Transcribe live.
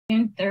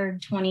June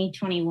 3rd,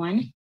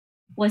 2021,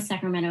 West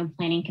Sacramento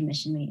Planning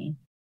Commission meeting.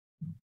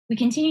 We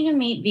continue to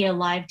meet via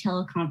live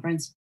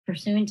teleconference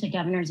pursuant to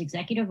Governor's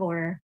Executive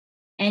Order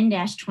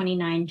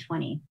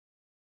N-2920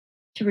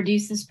 to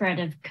reduce the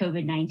spread of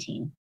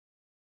COVID-19.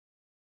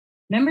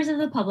 Members of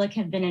the public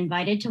have been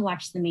invited to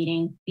watch the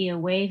meeting via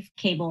Wave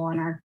cable on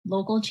our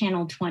local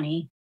channel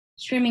 20,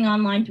 streaming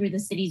online through the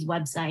city's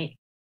website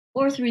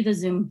or through the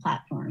Zoom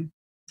platform.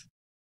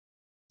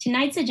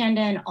 Tonight's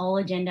agenda and all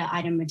agenda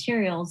item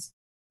materials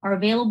are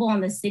available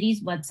on the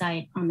city's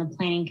website on the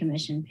Planning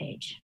Commission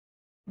page.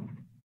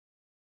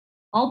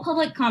 All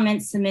public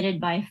comments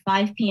submitted by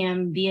 5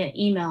 p.m. via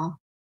email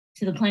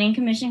to the Planning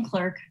Commission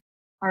clerk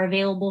are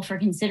available for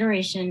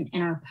consideration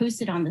and are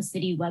posted on the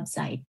city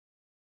website,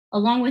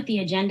 along with the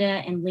agenda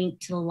and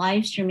link to the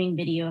live streaming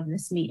video of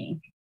this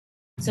meeting,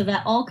 so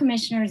that all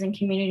commissioners and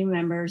community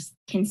members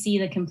can see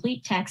the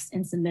complete text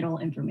and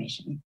submittal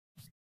information.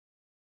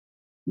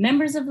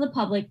 Members of the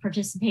public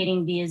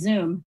participating via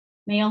Zoom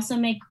may also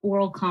make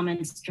oral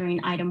comments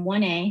during item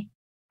 1A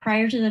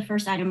prior to the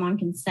first item on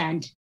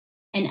consent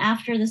and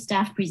after the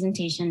staff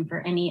presentation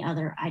for any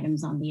other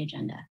items on the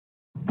agenda.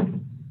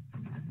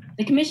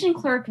 The commission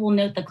clerk will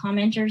note the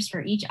commenters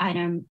for each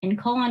item and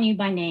call on you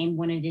by name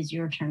when it is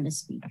your turn to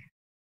speak.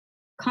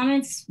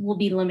 Comments will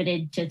be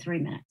limited to 3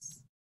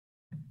 minutes.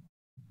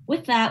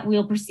 With that,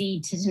 we'll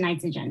proceed to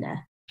tonight's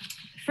agenda.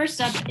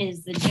 First up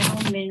is the general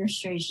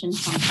administration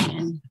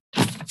function.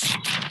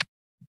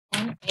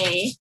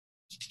 1A,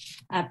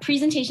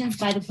 presentations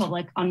by the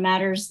public on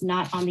matters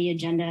not on the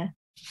agenda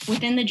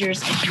within the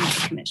jurisdiction of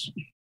the commission.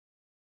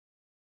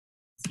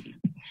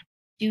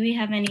 Do we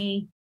have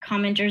any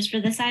commenters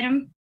for this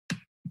item?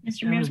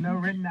 Mr. Mears? There's no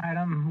written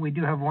item. We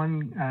do have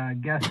one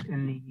guest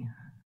in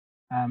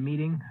the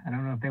meeting. I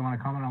don't know if they want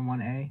to comment on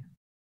 1A.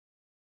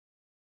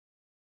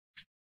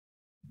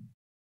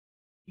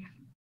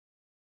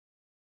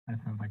 That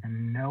sounds like a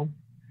no.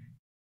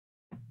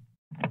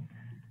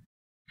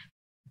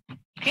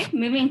 Okay,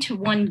 moving to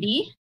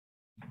 1B,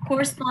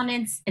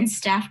 correspondence and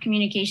staff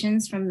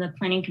communications from the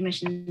Planning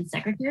Commission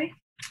Secretary.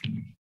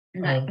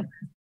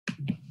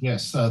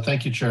 Yes,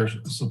 thank you, Chair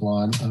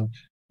Sablon.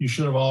 You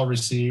should have all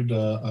received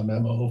a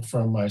memo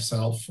from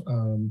myself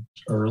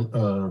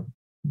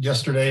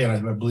yesterday,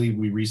 and I believe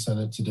we resent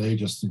it today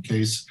just in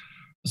case.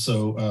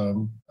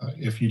 So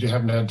if you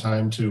haven't had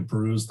time to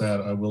peruse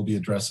that, I will be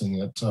addressing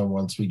it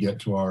once we get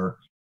to our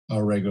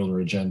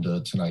regular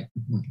agenda tonight.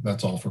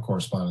 That's all for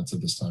correspondence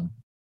at this time.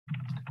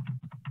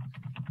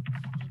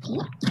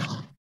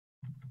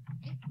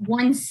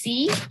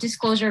 1C,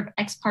 disclosure of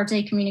ex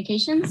parte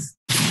communications.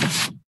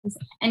 Does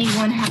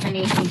anyone have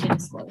anything to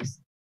disclose?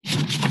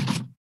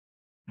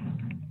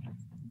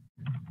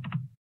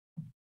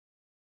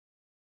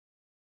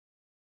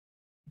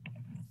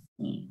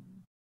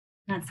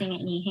 Not seeing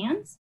any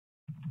hands.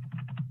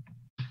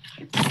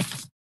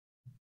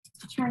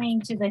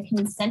 Turning to the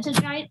consent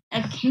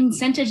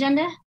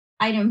agenda,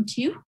 item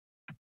 2,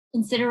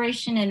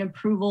 consideration and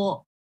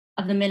approval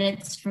of the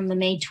minutes from the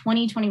May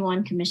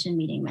 2021 Commission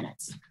meeting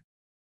minutes.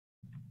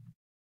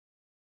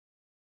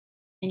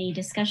 Any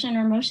discussion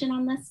or motion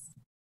on this?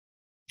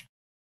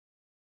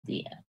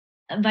 The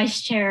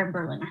Vice Chair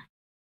Berliner.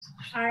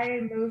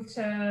 I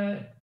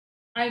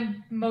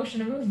motion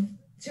to move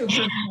to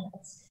approve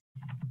minutes.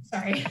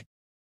 Sorry.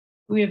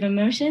 We have a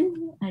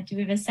motion. Do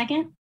we have a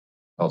second?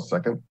 I'll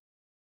second.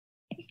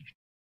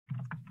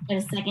 A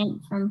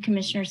second from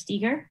Commissioner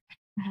Steger.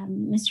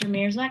 Mr.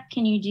 Mearswick,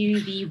 can you do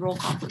the roll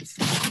call, please?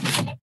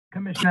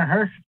 Commissioner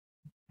Hirsch?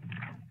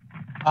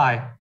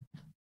 Aye.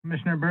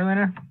 Commissioner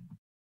Berliner?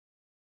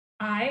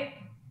 Aye.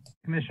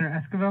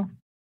 Commissioner Esquivel?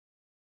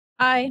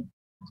 Aye.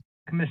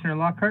 Commissioner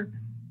Lockhart?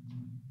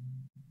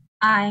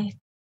 Aye.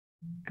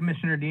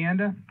 Commissioner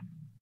DeAnda?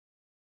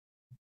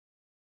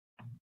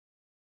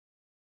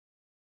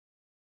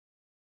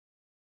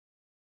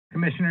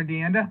 Commissioner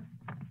DeAnda?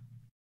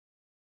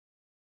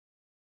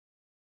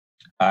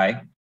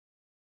 Aye.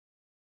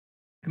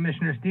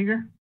 Commissioner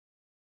Steger?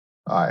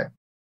 Aye.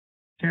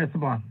 Chair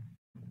Sablon?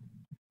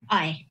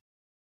 Aye.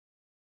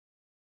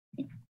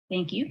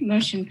 Thank you.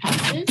 Motion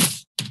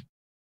passes.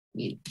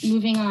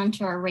 Moving on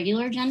to our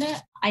regular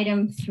agenda,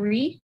 item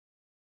 3,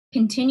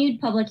 continued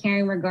public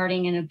hearing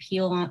regarding an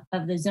appeal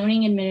of the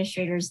zoning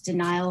administrator's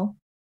denial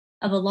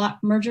of a lot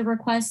merger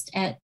request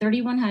at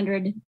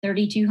 3100,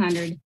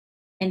 3200,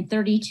 and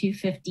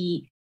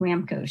 3250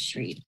 Ramco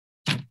Street.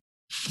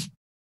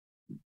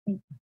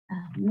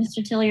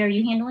 Mr. Tilley, are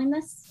you handling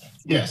this?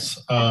 Yes,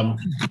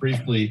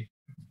 briefly.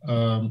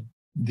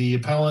 The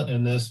appellant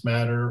in this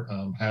matter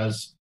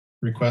has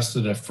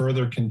requested a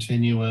further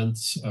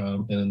continuance,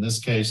 and in this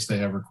case, they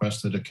have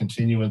requested a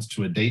continuance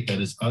to a date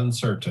that is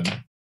uncertain.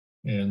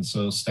 And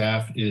so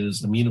staff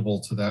is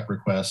amenable to that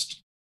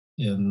request,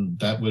 and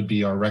that would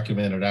be our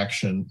recommended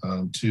action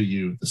to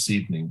you this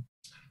evening.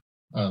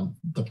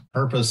 The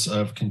purpose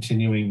of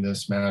continuing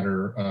this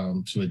matter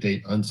to a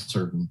date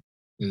uncertain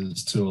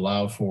is to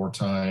allow for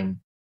time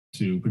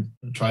to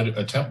try to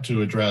attempt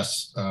to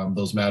address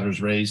those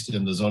matters raised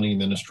in the zoning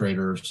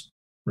administrator's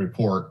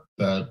report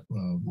that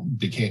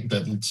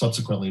that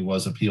subsequently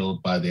was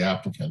appealed by the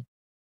applicant.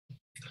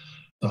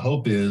 The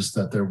hope is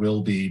that there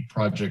will be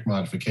project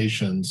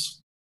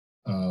modifications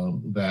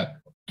that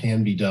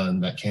can be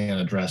done that can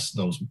address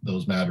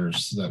those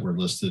matters that were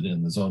listed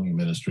in the zoning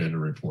administrator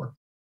report.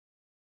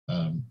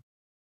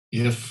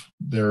 If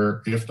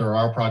there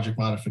are project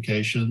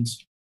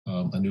modifications,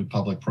 a new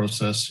public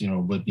process,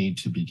 would need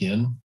to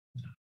begin.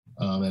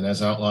 And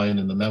as outlined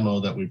in the memo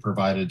that we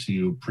provided to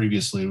you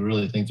previously, we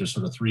really think there's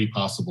sort of 3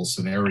 possible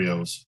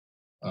scenarios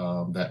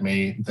that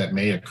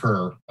may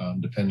occur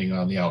depending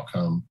on the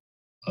outcome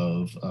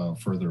of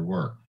further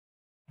work.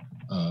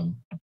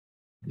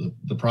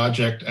 The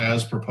project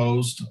as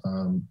proposed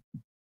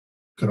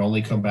could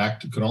only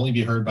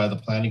be heard by the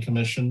Planning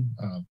Commission.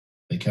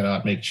 They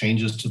cannot make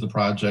changes to the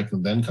project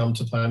and then come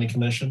to Planning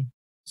Commission.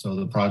 So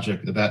the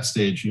project at that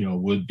stage,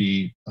 would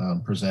be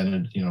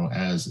presented,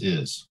 as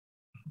is.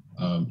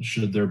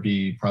 Should there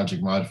be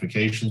project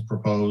modifications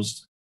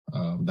proposed,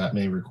 that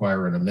may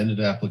require an amended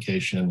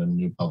application and a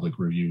new public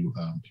review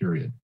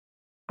period.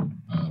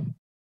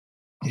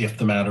 If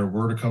the matter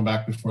were to come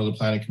back before the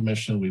Planning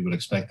Commission, we would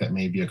expect that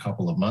may be a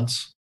couple of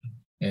months.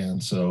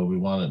 And so we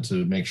wanted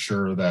to make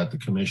sure that the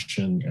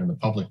Commission and the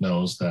public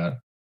knows that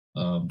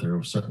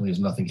there certainly is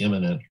nothing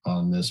imminent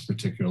on this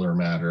particular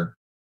matter.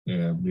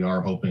 And we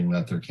are hoping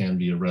that there can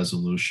be a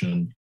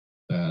resolution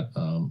that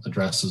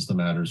addresses the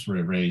matters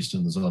raised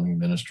in the zoning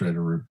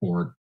administrator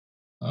report.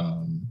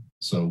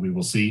 So we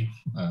will see.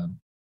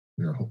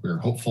 We're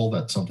hopeful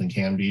that something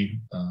can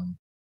be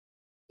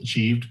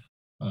achieved,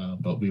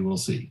 but we will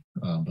see.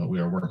 But we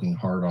are working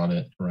hard on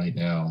it right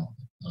now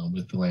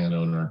with the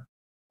landowner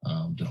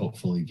to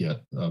hopefully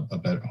get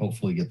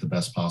the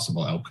best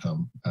possible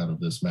outcome out of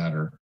this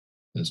matter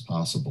as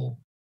possible.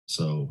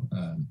 So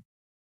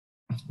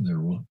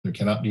there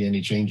cannot be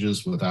any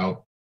changes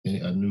without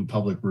a new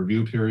public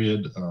review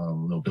period.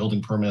 No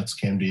building permits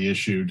can be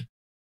issued,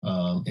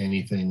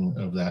 anything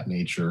of that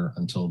nature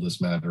until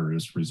this matter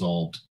is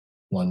resolved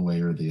one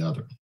way or the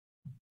other.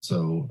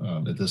 So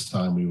at this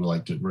time, we would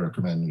like to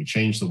recommend we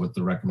change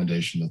the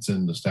recommendation that's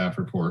in the staff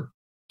report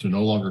to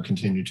no longer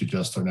continue to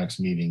just our next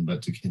meeting,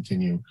 but to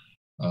continue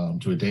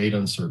to a date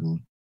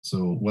uncertain.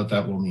 So what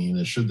that will mean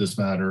is, should this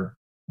matter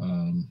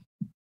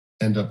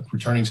end up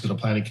returning to the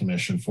Planning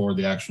Commission for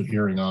the actual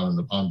hearing on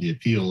the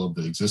appeal of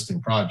the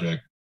existing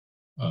project,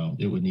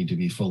 it would need to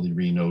be fully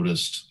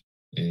renoticed,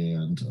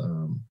 and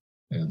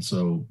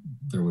so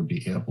there would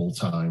be ample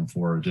time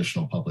for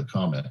additional public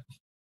comment.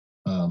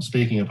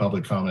 Speaking of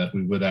public comment,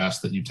 we would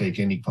ask that you take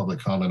any public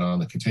comment on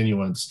the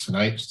continuance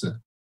tonight to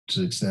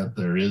the extent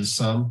there is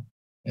some,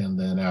 and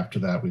then after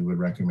that, we would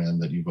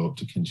recommend that you vote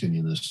to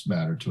continue this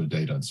matter to a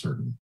date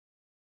uncertain.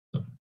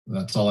 So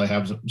that's all I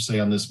have to say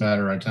on this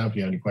matter right now. If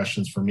you have any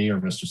questions for me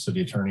or Mr.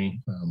 City Attorney,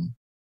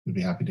 we'd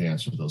be happy to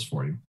answer those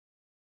for you.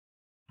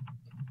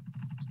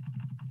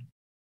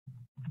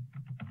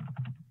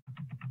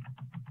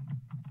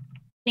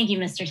 Thank you,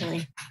 Mr.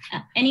 Tilley.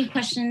 Any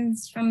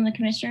questions from the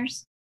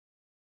commissioners?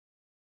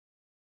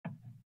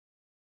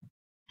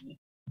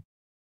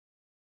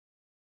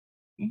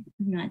 I'm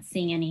not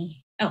seeing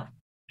any. Oh,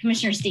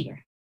 Commissioner Steger.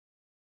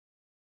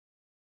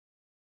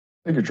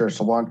 Thank you, Chair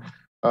Salon.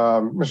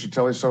 Mr.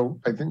 Tilley, so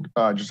I think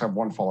I just have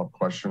one follow-up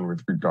question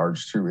with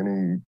regards to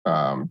any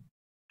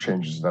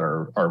changes that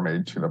are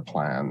made to the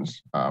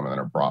plans and then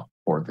are brought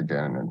forth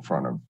again in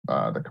front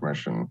of the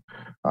commission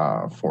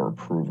for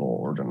approval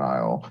or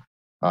denial.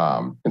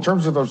 In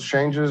terms of those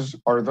changes,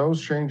 are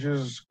those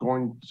changes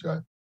going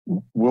to,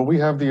 will we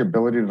have the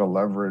ability to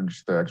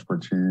leverage the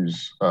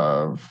expertise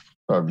of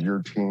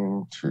your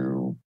team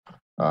to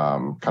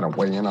kind of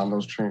weigh in on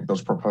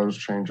those proposed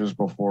changes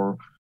before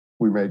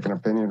we make an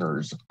opinion, or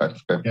is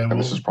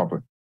this is probably.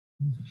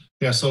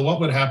 Yeah, so what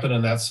would happen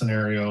in that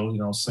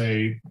scenario,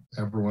 say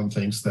everyone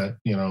thinks that,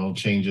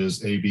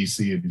 changes A, B,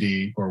 C, and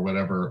D or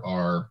whatever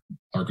are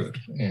good.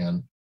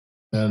 And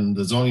then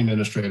the zoning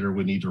administrator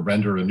would need to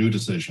render a new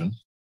decision.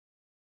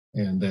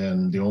 And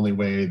then the only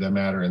way the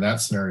matter in that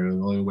scenario,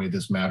 the only way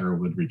this matter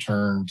would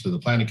return to the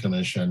Planning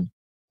Commission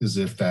is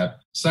if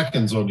that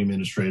second zoning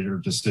administrator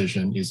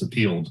decision is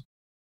appealed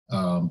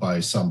by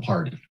some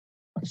party.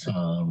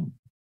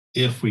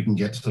 If we can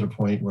get to the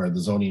point where the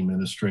zoning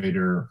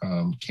administrator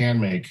can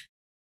make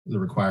the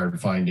required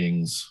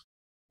findings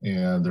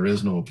and there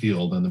is no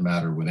appeal, then the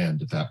matter would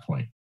end at that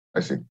point.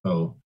 I see.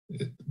 So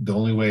the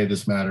only way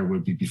this matter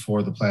would be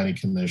before the Planning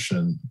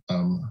Commission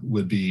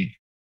would be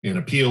an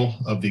appeal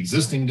of the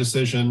existing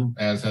decision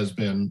as has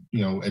been,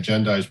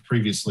 agendized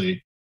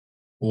previously,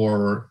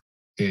 or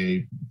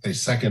a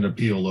second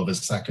appeal of a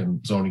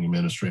second zoning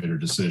administrator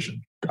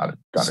decision. Got it.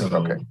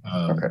 Okay.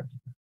 Okay.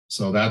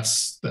 So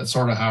that's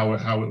sort of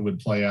how it would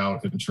play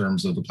out in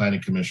terms of the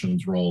Planning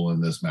Commission's role in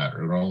this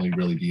matter. It would only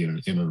really be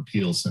in an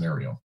appeal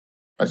scenario.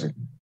 I see.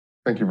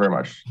 Thank you very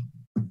much.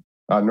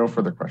 No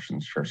further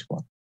questions, Chair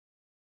Scott.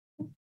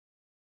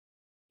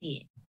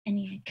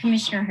 Any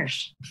Commissioner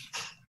Hirsch?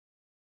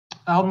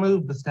 I'll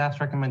move the staff's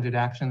recommended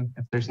action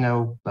if there's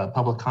no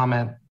public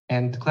comment.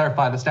 And to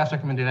clarify, the staff's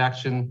recommended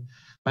action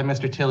by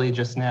Mr. Tilley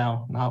just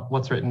now, not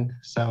what's written.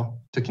 So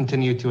to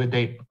continue to a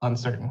date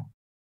uncertain.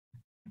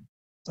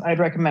 I'd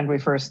recommend we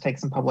first take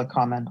some public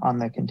comment on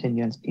the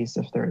continuance piece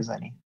if there is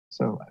any.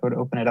 So I would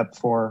open it up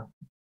for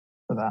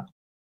that.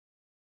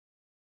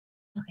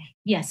 Okay.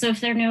 Yeah. So if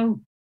there are no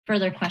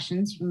further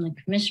questions from the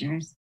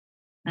commissioners,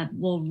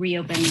 we'll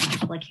reopen the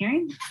public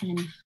hearing. And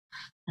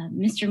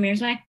Mr.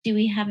 Mierzwick, do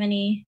we have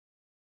any?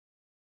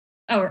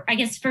 Or I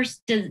guess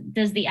first,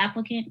 does the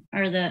applicant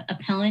or the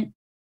appellant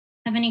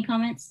have any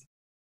comments?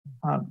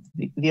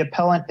 The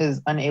appellant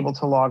is unable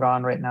to log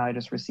on right now. I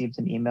just received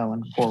an email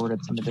and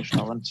forwarded some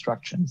additional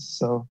instructions.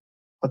 So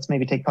let's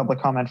maybe take public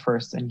comment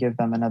first and give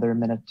them another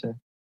minute to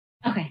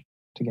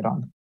get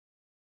on.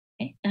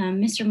 Okay.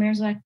 Mr.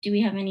 Mierzwick, do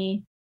we have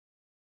any?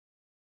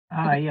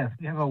 Yes,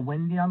 we have a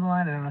Wendy on the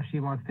line. I don't know if she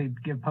wants to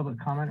give public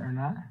comment or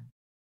not.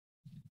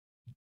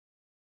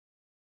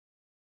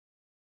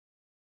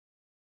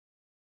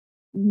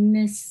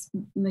 Miss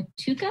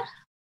Matuka?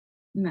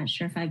 I'm not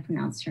sure if I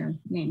pronounced her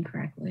name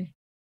correctly.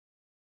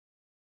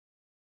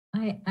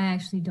 I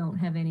actually don't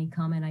have any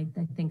comment. I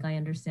think I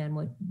understand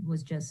what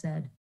was just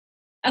said.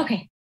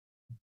 Okay,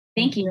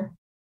 thank you.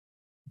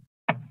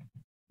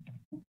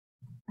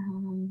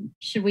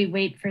 Should we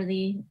wait for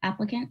the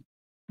applicant?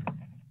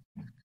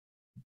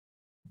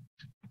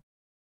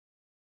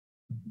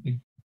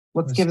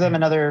 Let's give them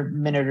another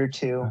minute or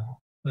two.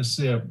 Let's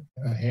see a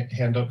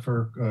hand up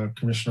for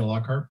Commissioner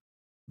Lockhart.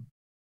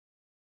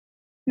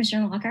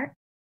 Commissioner Lockhart?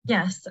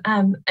 Yes,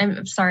 I'm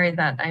sorry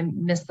that I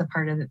missed the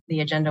part of the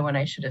agenda when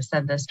I should have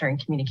said this during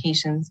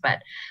communications,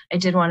 but I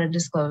did want to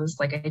disclose,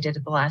 like I did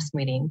at the last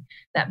meeting,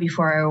 that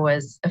before I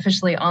was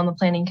officially on the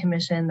Planning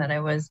Commission, that I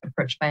was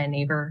approached by a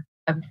neighbor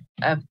of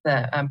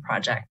the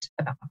project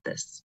about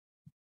this.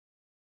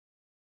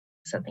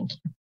 So thank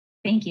you.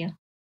 Thank you.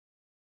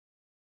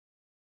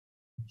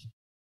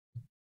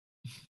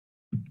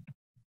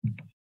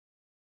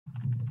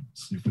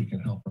 See if we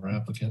can help our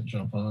applicant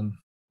jump on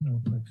real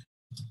quick.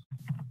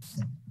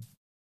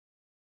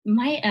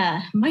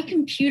 My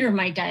computer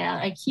might die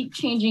out. I keep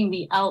changing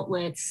the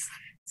outlets,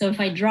 so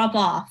if I drop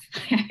off,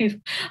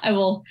 I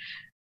will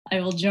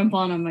jump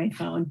on my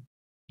phone.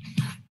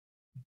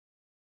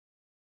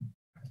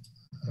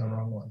 The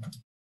wrong one.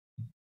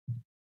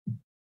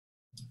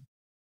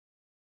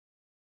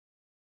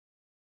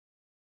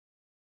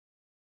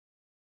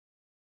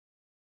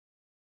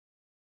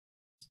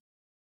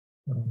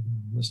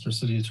 Mr.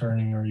 City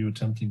Attorney, are you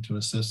attempting to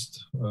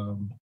assist?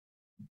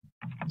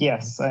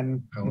 Yes,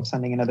 I'm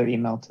sending another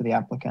email to the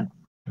applicant.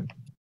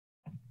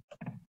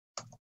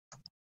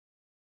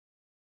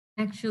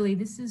 Actually,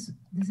 this is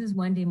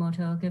Wendy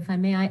Motok. If I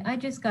may, I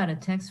just got a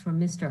text from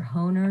Mr.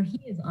 Honer.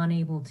 He is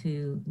unable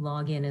to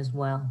log in as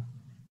well.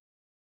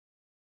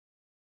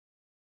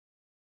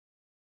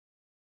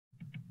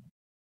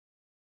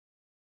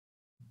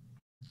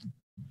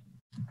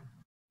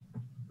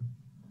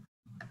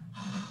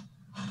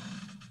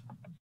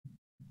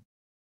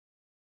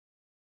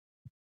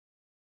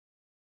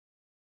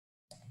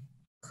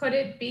 Could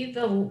it be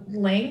the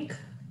link?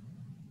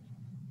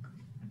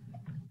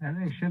 I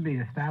think it should be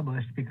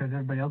established because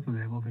everybody else was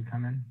able to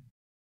come in.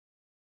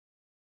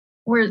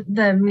 Were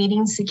the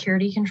meeting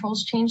security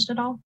controls changed at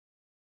all?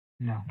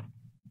 No.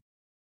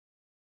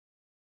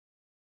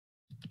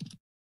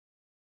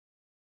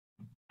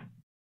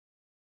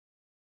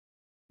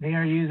 They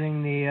are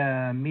using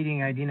the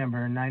meeting ID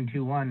number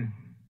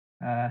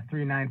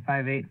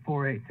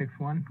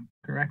 921-3958-4861,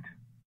 correct?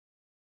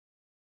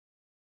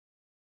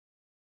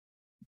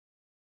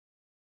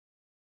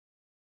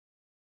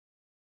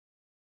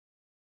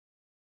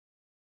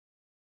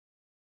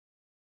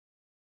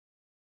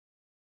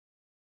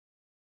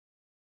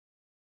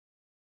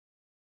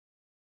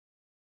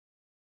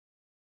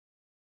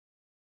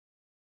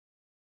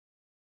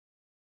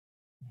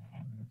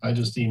 I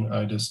just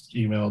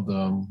emailed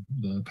the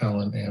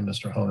appellant and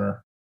Mr.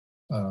 Honer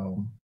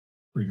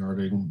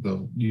regarding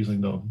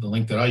using the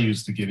link that I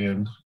used to get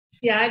in.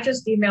 Yeah, I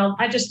just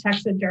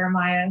texted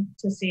Jeremiah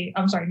to see,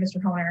 I'm sorry, Mr.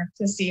 Honer,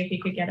 to see if he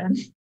could get in.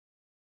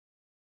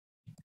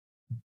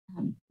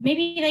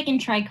 Maybe they can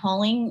try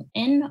calling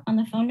in on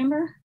the phone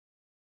number.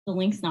 The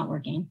link's not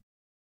working.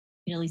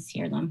 You can at least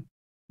hear them.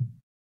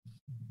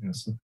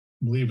 Yes, I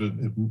believe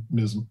if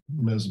Ms.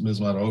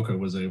 Mataoka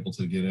was able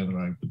to get in, and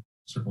I would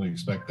certainly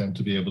expect them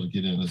to be able to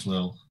get in as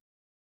well.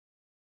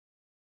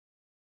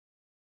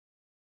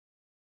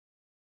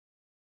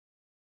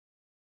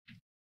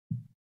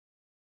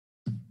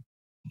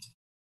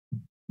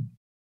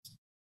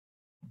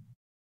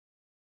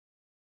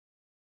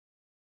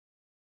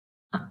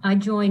 I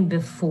joined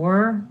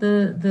before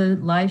the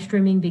live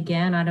streaming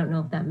began. I don't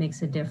know if that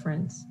makes a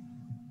difference.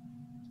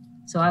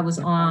 So I was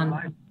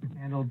on.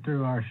 Handled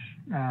through our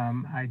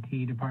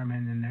IT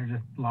department, and they're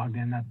just logged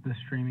in. That's the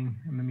streaming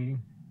in the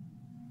meeting.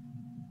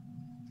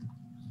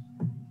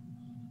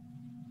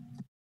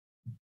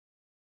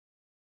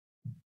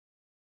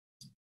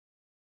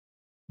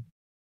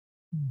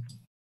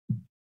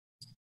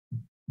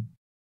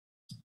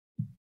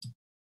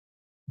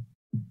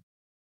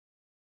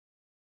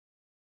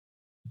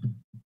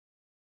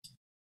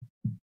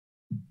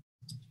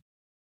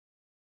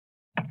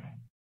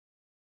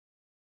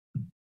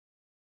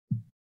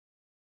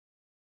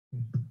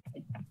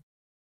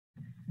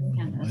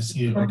 I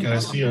see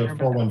a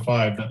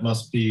 415. That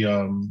must be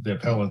the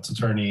appellant's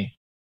attorney,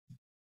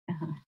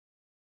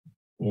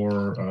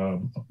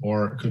 or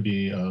it could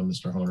be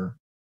Mr. Honer.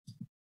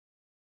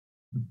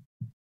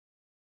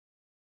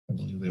 I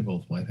believe they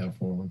both might have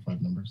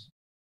 415 numbers.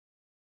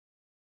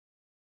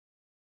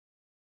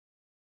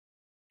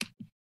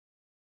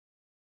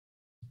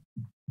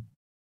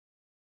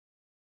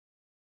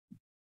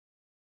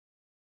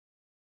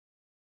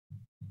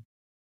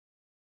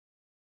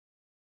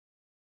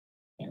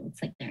 It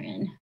looks like they're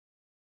in.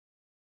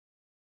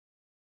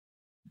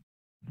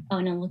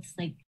 Oh, no, looks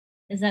like,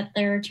 is that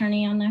their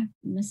attorney on there?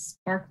 Miss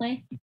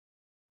Barclay?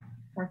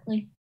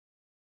 Barclay?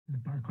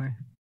 Barclay.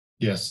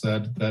 Yes,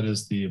 that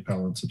is the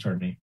appellant's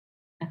attorney.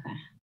 Okay.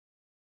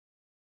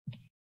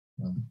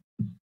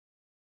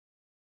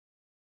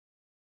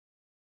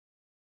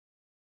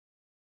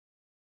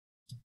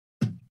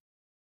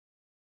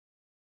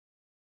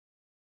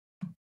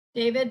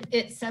 David,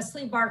 it's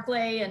Cecily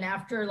Barclay, and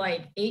after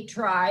like 8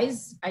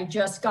 tries, I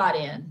just got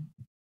in.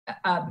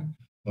 I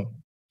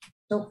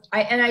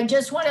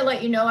just want to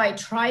let you know, I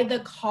tried the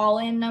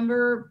call-in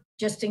number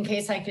just in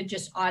case I could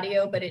just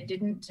audio, but it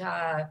didn't,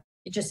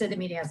 it just said the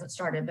meeting hasn't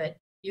started, but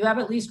you have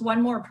at least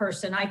one more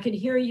person. I could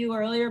hear you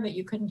earlier, but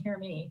you couldn't hear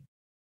me.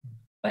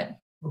 But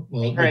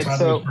well, the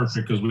timing is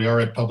perfect because we are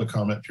at public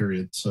comment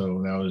period. So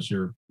now is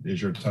your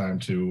time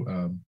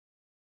to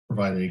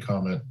provide any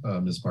comment,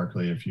 Ms.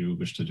 Barclay, if you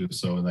wish to do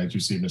so. And I do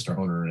see Mr.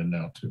 Honer in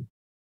now too.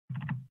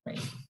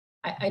 Right.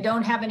 I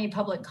don't have any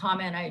public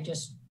comment. I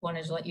just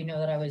wanted to let you know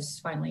that I was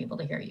finally able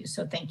to hear you.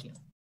 So thank you.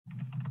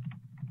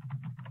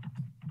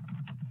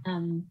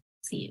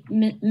 See,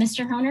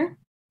 Mr. Honer?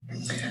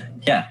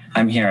 Yeah,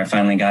 I'm here. I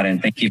finally got in.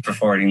 Thank you for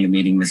forwarding the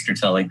meeting, Mr.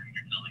 Tully.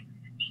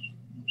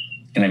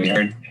 Can I be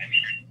heard?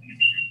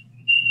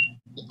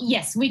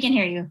 Yes, we can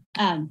hear you.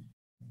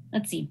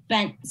 Let's see,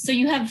 Ben, so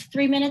you have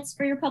 3 minutes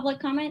for your public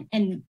comment,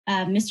 and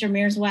Mr.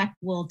 Mierzwiak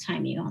will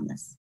time you on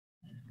this.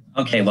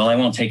 Okay, well, I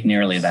won't take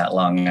nearly that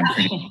long.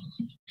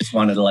 Just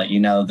wanted to let you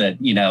know that,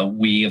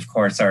 we, of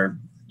course, are,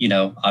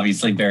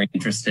 obviously very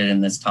interested in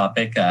this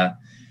topic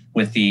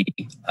with the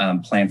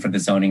plan for the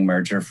zoning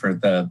merger for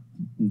the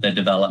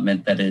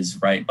development that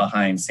is right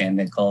behind San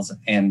Nicolas.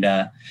 And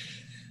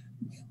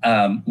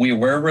we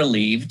were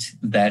relieved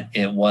that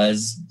it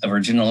was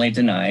originally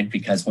denied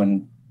because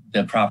when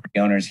the property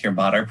owners here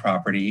bought our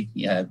property,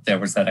 there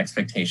was that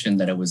expectation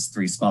that it was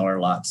 3 smaller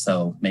lots.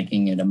 So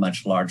making it a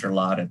much larger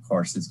lot, of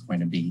course, is going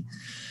to be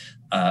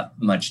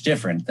much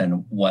different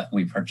than what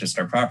we purchased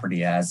our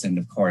property as. And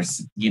of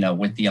course,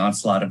 with the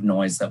onslaught of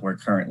noise that we're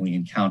currently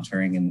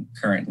encountering and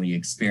currently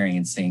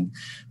experiencing,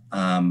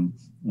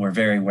 we're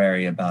very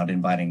wary about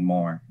inviting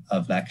more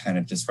of that kind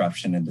of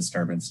disruption and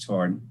disturbance to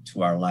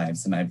our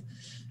lives.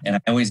 And I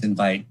always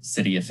invite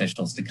city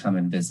officials to come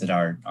and visit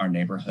our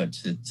neighborhood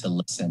to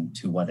listen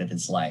to what it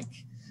is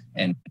like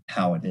and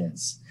how it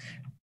is.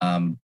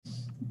 I'm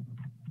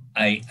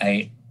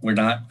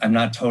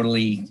not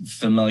totally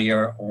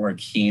familiar or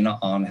keen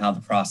on how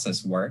the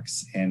process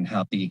works and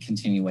how the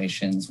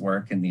continuations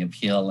work and the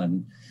appeal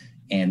and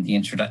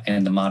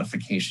the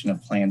modification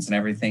of plans and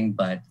everything.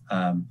 But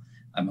I'm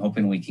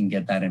hoping we can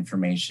get that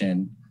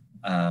information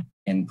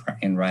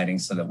in writing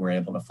so that we're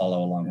able to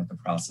follow along with the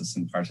process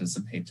and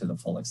participate to the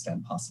full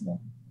extent possible.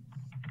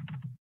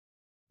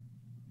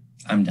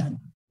 I'm done.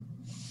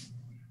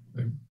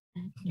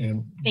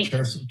 And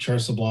Chair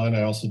Sublime,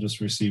 I also just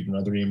received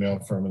another email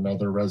from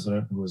another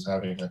resident who was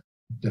having a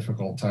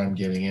difficult time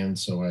getting in.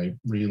 So I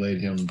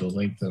relayed him the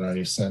link that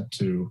I sent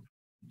to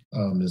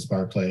Ms.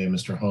 Barclay and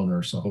Mr.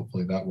 Honer. So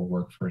hopefully that will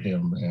work for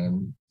him.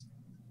 And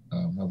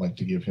I'd like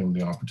to give him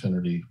the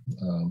opportunity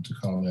to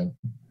comment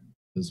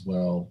as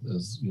well,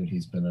 as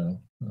he's been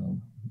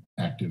an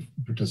active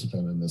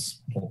participant in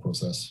this whole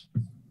process.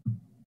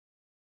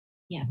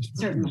 Yeah,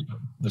 certainly.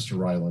 Mr.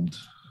 Ryland.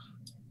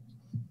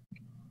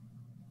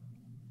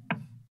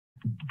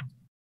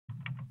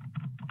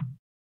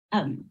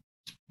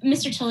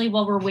 Mr. Tully,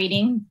 while we're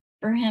waiting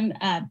for him,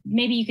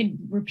 maybe you could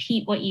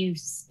repeat what you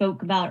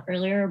spoke about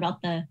earlier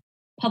about the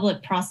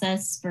public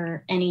process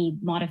for any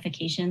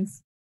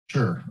modifications.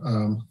 Sure.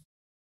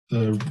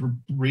 The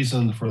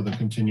reason for the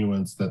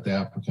continuance that the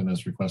applicant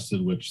has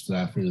requested, which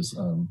staff is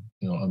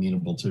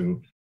amenable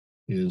to,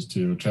 is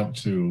to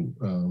attempt to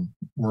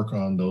work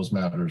on those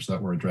matters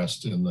that were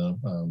addressed in the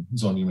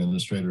zoning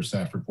administrator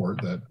staff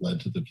report that led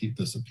to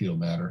this appeal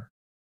matter.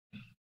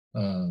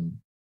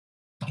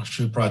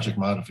 Should project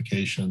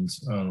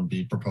modifications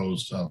be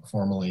proposed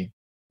formally,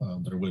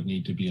 there would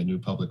need to be a new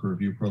public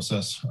review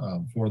process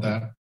for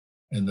that,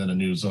 and then a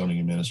new zoning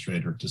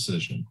administrator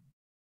decision.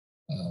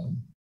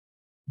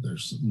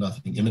 There's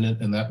nothing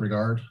imminent in that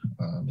regard.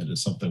 It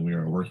is something we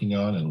are working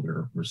on, and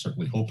we're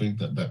certainly hoping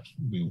that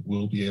we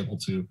will be able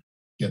to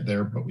get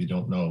there, but we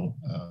don't know.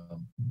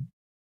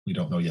 We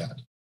don't know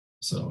yet.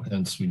 So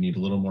hence we need a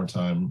little more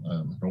time.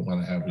 I don't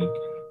want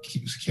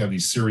to have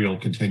these serial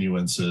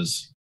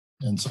continuances.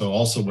 And so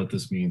also what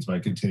this means by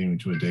continuing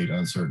to a date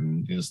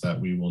uncertain is that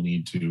we will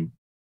need to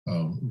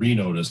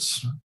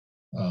renotice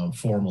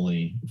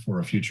formally for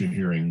a future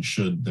hearing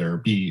should there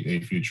be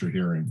a future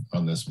hearing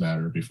on this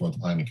matter before the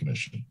Planning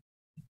Commission.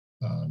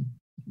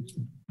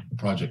 The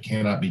project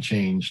cannot be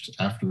changed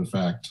after the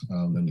fact,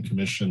 and the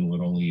commission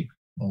would only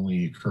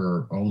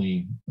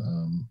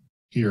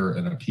hear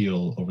an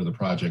appeal over the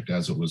project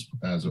as it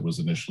was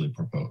initially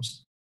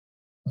proposed.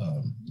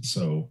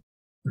 So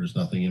there's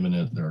nothing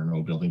imminent. There are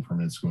no building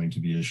permits going to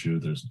be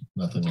issued. There's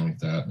nothing like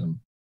that. And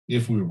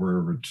if we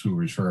were to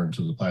return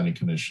to the Planning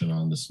Commission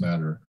on this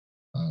matter,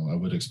 I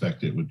would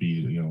expect it would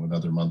be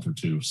another month or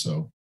two.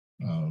 So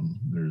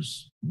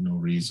there's no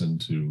reason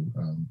to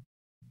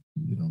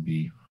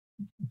be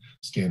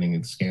scanning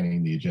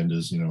the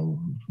agendas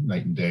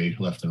night and day,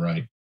 left and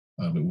right.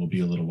 It will be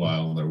a little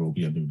while and there will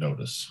be a new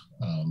notice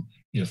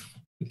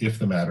if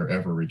the matter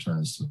ever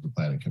returns to the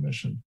Planning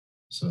Commission.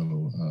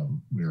 So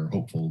we are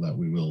hopeful that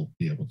we will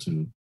be able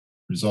to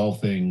resolve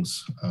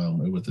things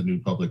with the new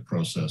public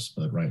process,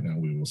 but right now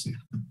we will see.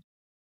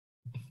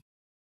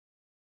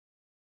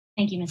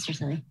 Thank you, Mr.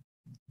 Tilley.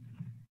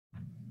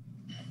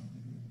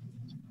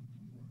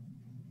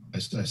 I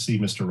see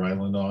Mr.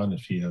 Ryland on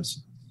if he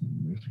has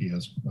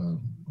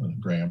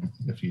Graham,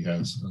 if he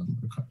has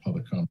a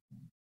public comment.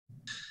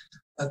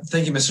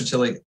 Thank you, Mr.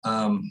 Tilley.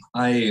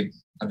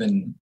 I've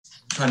been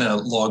trying to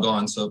log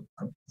on, so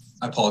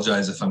I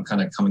apologize if I'm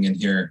kind of coming in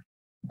here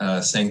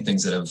saying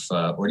things that have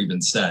already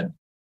been said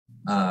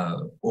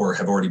or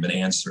have already been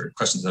answered,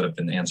 questions that have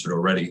been answered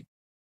already.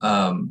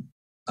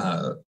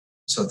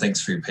 So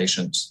thanks for your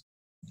patience.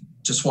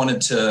 Just wanted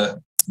to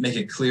make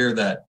it clear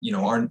that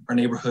our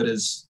neighborhood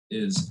is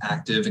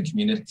active and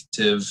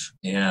communicative,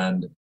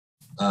 and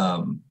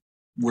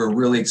we're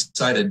really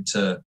excited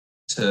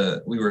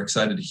we were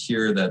excited to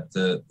hear that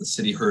the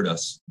city heard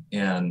us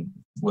and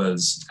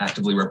was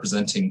actively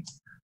representing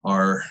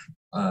our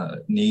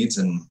needs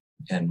and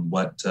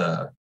what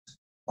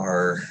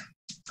our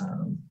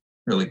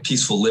really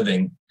peaceful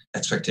living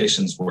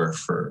expectations were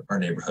for our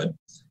neighborhood.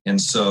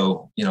 And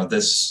so,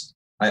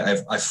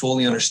 I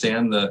fully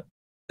understand the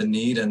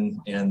need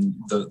and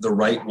the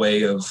right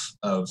way of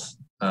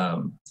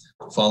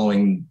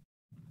following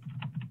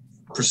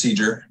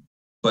procedure,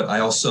 but I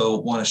also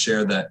want to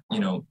share that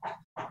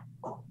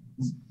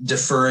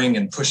deferring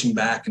and pushing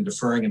back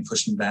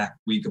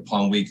week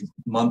upon week,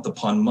 month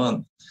upon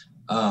month.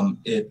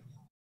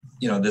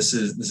 This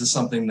is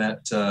something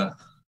that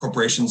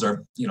corporations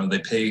are, they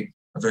pay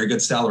a very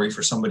good salary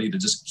for somebody to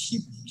just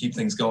keep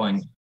things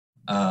going.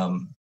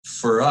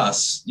 For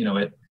us,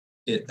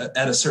 it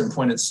at a certain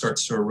point, it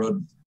starts to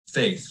erode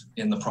faith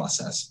in the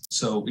process.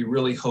 So we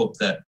really hope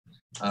that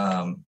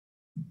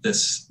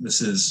this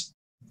is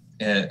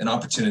an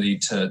opportunity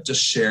to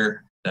just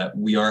share that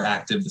we are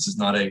active. This is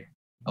not a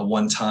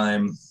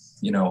one-time,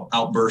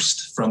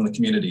 outburst from the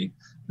community.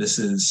 This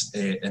is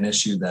an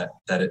issue that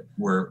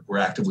we're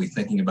actively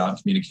thinking about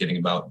and communicating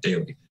about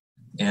daily.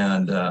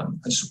 And I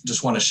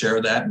just want to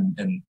share that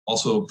and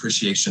also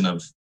appreciation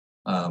of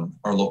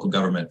our local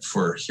government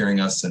for hearing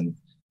us and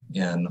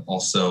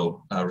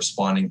also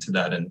responding to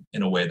that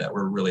in a way that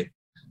we're really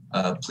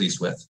pleased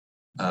with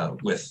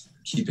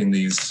keeping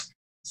these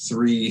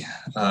 3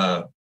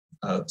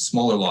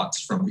 smaller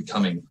lots from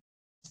becoming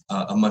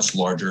a much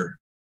larger,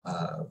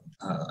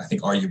 I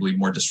think arguably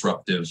more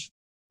disruptive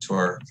to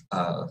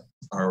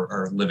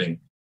our living,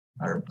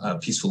 our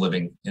peaceful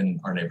living in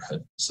our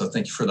neighborhood. So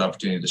thank you for the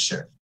opportunity to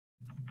share.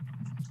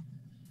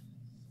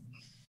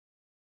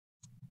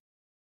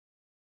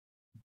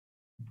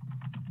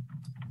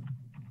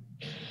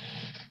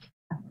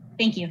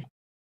 Thank you.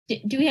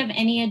 Do we have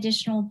any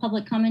additional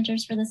public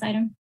commenters for this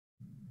item?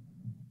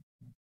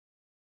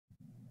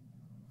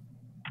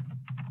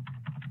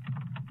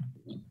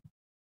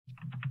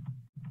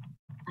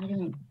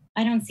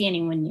 I don't see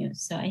anyone new.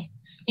 So I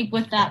think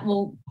with that,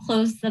 we'll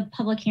close the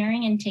public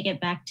hearing and take it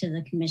back to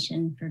the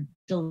commission for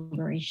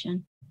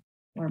deliberation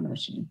or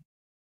motion.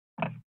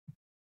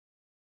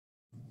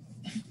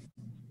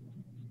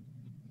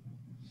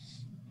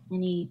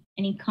 Any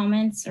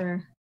comments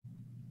or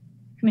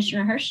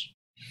Commissioner Hirsch?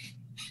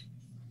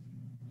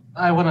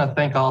 I want to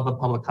thank all the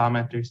public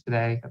commenters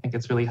today. I think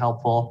it's really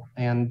helpful.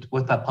 And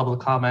with that public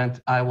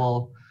comment, I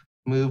will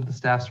move the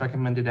staff's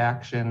recommended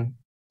action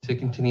to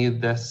continue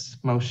this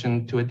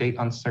motion to a date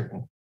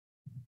uncertain.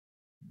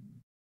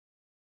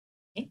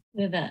 Okay,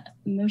 we have a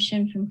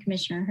motion from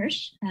Commissioner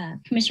Hirsch.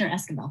 Commissioner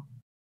Esquivel.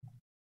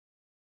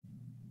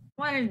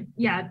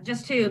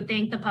 Just to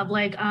thank the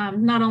public,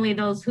 not only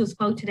those who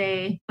spoke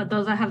today, but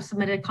those that have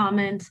submitted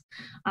comments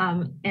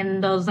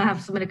and those that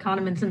have submitted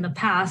comments in the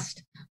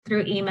past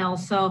through email.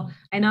 So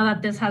I know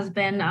that this has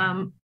been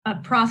a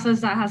process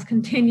that has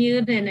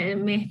continued and it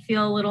may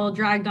feel a little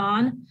dragged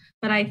on,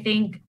 but I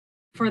think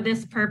for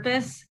this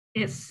purpose,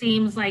 it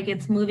seems like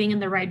it's moving in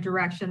the right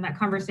direction, that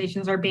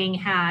conversations are being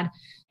had.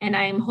 And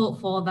I am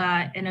hopeful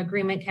that an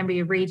agreement can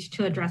be reached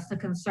to address the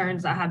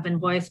concerns that have been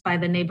voiced by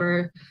the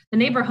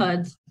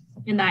neighborhoods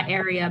in that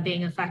area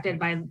being affected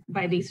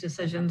by these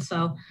decisions.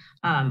 So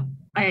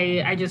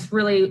I just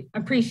really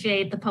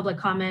appreciate the public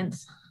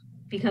comments,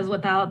 because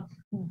without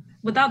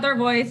without their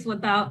voice,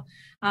 without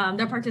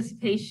their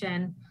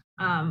participation,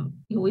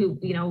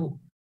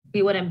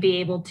 we wouldn't be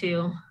able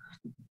to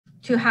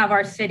have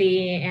our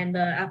city and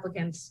the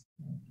applicants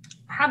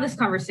have this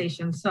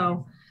conversation.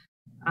 So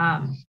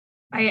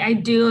I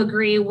do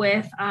agree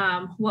with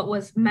what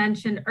was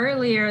mentioned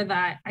earlier,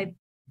 that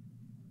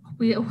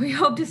we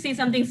hope to see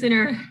something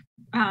sooner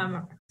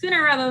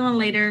rather than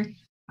later.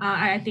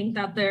 I think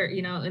that there,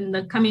 in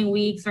the coming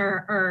weeks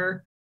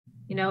or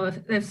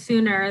if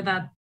sooner,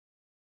 that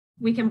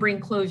we can bring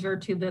closure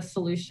to this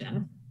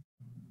solution.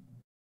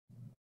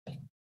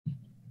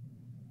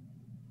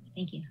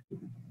 Thank you.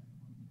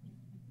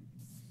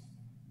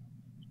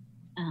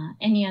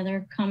 Any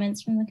other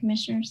comments from the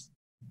commissioners?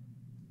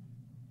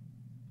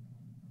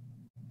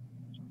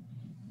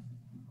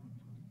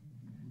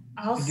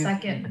 I'll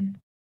second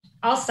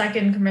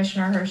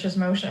Commissioner Hirsch's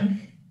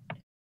motion.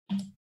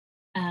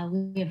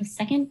 We have a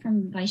second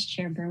from Vice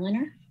Chair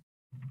Berliner.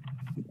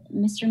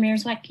 Mr.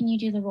 Meyersweck, can you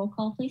do the roll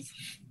call, please?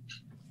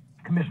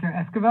 Commissioner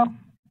Esquivel?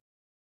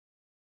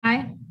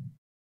 Aye.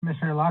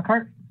 Commissioner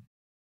Lockhart?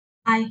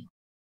 Aye.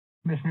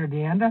 Commissioner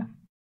DeAnda?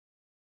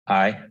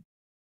 Aye.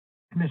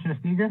 Commissioner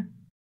Steger?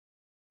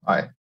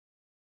 Aye.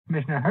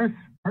 Commissioner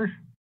Hirsch?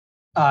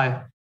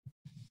 Aye.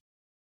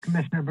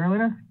 Commissioner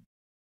Berliner?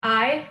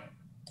 Aye.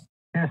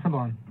 Chair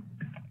Sablon?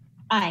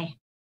 Aye.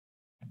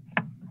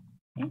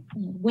 Okay.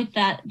 With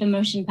that, the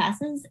motion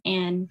passes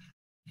and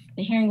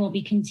the hearing will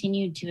be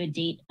continued to a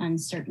date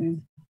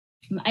uncertain.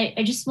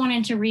 I just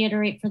wanted to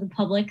reiterate for the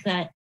public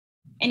that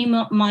any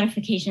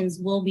modifications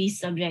will be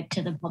subject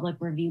to the public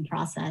review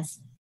process.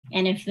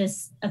 And if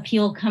this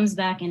appeal comes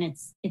back in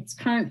its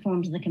current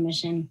form to the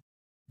commission,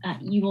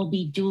 you will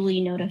be duly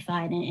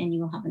notified and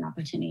you will have an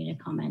opportunity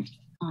to comment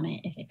on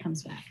it if it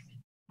comes back.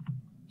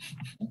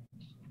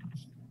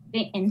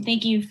 And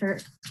thank you for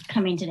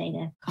coming today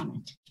to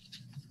comment.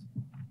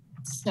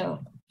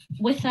 So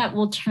with that,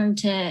 we'll turn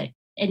to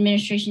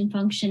administration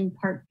function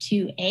part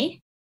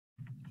 2A.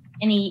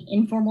 Any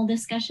informal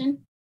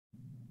discussion?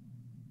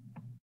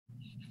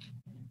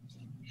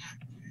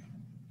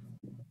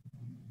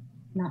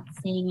 Not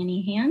seeing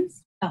any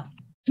hands. Oh,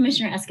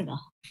 Commissioner Esquivel.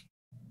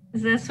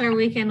 Is this where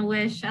we can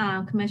wish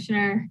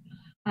Commissioner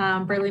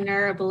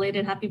Berliner a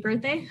belated happy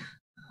birthday?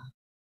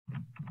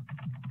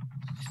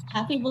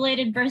 Happy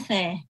belated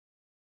birthday.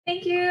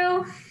 Thank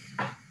you.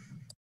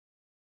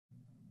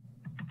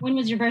 When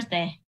was your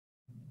birthday?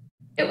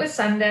 It was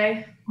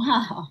Sunday.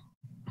 Wow.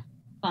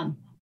 Fun.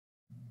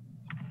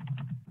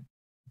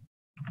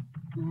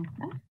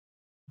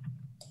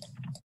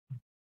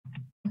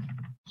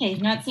 Okay,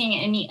 not seeing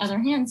any other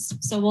hands,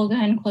 so we'll go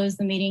ahead and close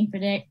the meeting for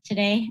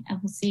today. I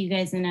will see you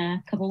guys in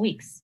a couple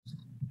weeks.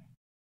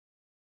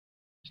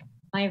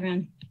 Bye,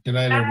 everyone. Good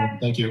night, everyone.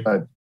 Thank you.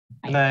 Bye.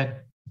 Good night.